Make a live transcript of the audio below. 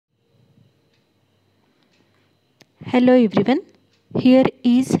Hello everyone, here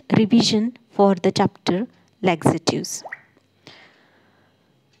is revision for the chapter Laxatives.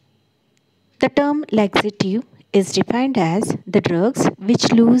 The term laxative is defined as the drugs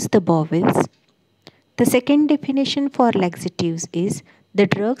which loose the bowels. The second definition for laxatives is the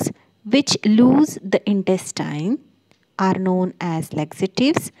drugs which loose the intestine are known as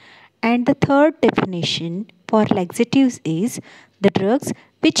laxatives, and the third definition for laxatives is the drugs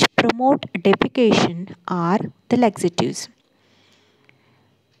which promote defecation are the laxatives.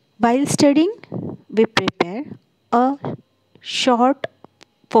 While studying, we prepare a short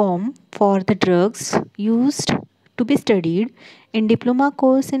form for the drugs used to be studied in diploma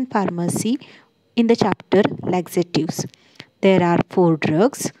course in pharmacy in the chapter laxatives. There are 4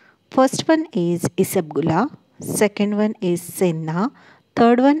 drugs. First one is isabgula, second one is senna,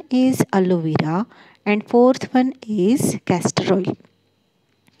 third one is aloe vera, and fourth one is castor oil.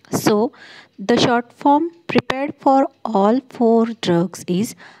 So, the short form prepared for all 4 drugs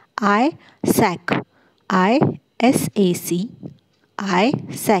is ISAC. ISAC.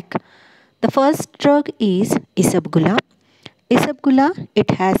 ISAC. The first drug is isabgula. Isabgula,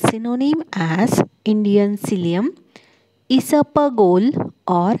 it has synonym as Indian psyllium, isabgol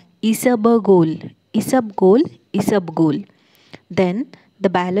or isabgol. Isabgol. Then the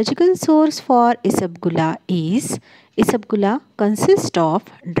biological source for isabgula is isabgula consists of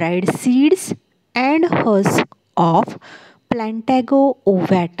dried seeds and husks of Plantago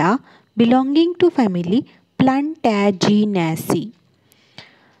ovata belonging to family Plantaginaceae.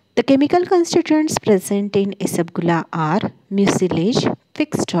 The chemical constituents present in isabgula are mucilage,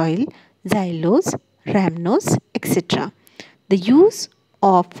 fixed oil, xylose, rhamnose, etc. The use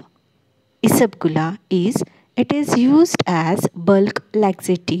of isabgula is it is used as bulk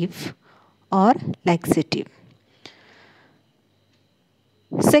laxative or laxative.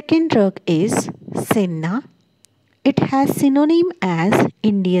 Second drug is senna. It has synonym as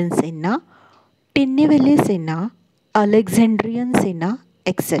Indian senna, Tinneville senna, Alexandrian senna,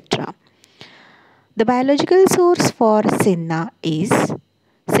 etc. The biological source for senna is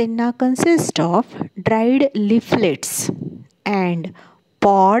senna consists of dried leaflets and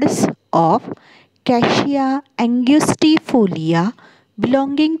pods of Cassia angustifolia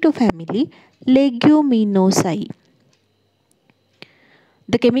belonging to family Leguminosae.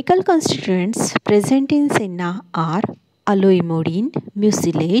 The chemical constituents present in senna are aloimodine,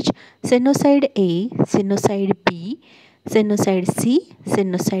 mucilage, sennoside A, sennoside B, sennoside C,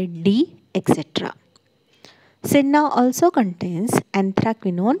 sennoside D, etc. Senna also contains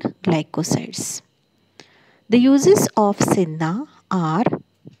anthraquinone glycosides. The uses of senna are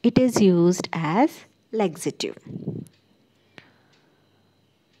it is used as laxative.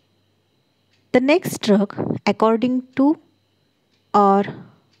 The next drug, according to or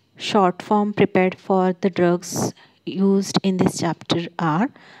short form prepared for the drugs used in this chapter are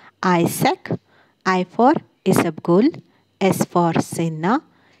ISAC, I for isabgol, S for senna,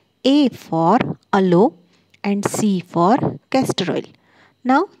 A for aloe, and C for castor oil.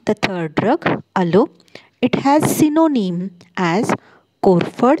 Now the third drug, aloe, it has synonym as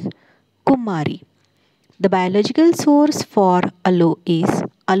Corford kumari. The biological source for aloe is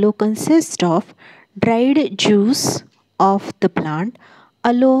aloe consists of dried juice of the plant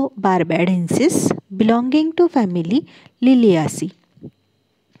Aloe barbadensis belonging to family Liliaceae.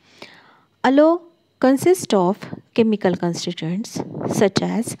 Aloe consists of chemical constituents such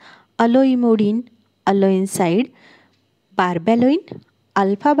as aloimodine, aloinside, barbaloin,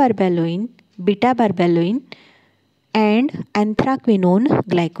 alpha barbaloin, beta barbaloin, and anthraquinone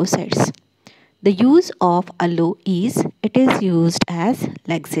glycosides. The use of aloe is it is used as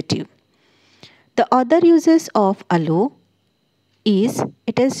laxative. The other uses of aloe is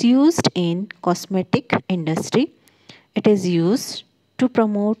it is used in cosmetic industry. It is used to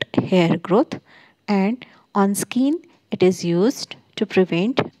promote hair growth, and on skin it is used to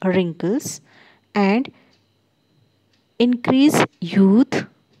prevent wrinkles and increase youth.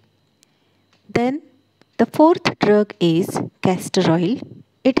 Then the fourth drug is castor oil.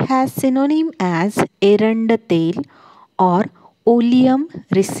 It has synonym as erandatel or Oleum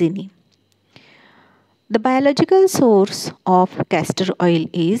ricini. The biological source of castor oil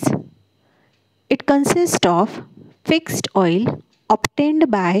is it consists of fixed oil obtained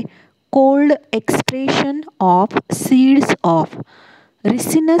by cold expression of seeds of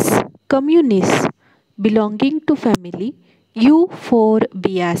Ricinus communis belonging to family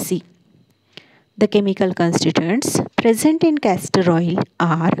Euphorbiaceae. The chemical constituents present in castor oil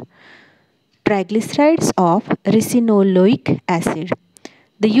are triglycerides of ricinoleic acid.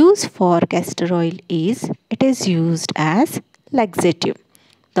 The use for castor oil is it is used as laxative.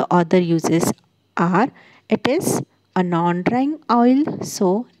 The other uses are it is a non-drying oil,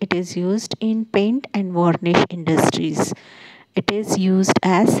 so it is used in paint and varnish industries. It is used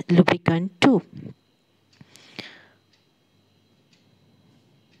as lubricant too.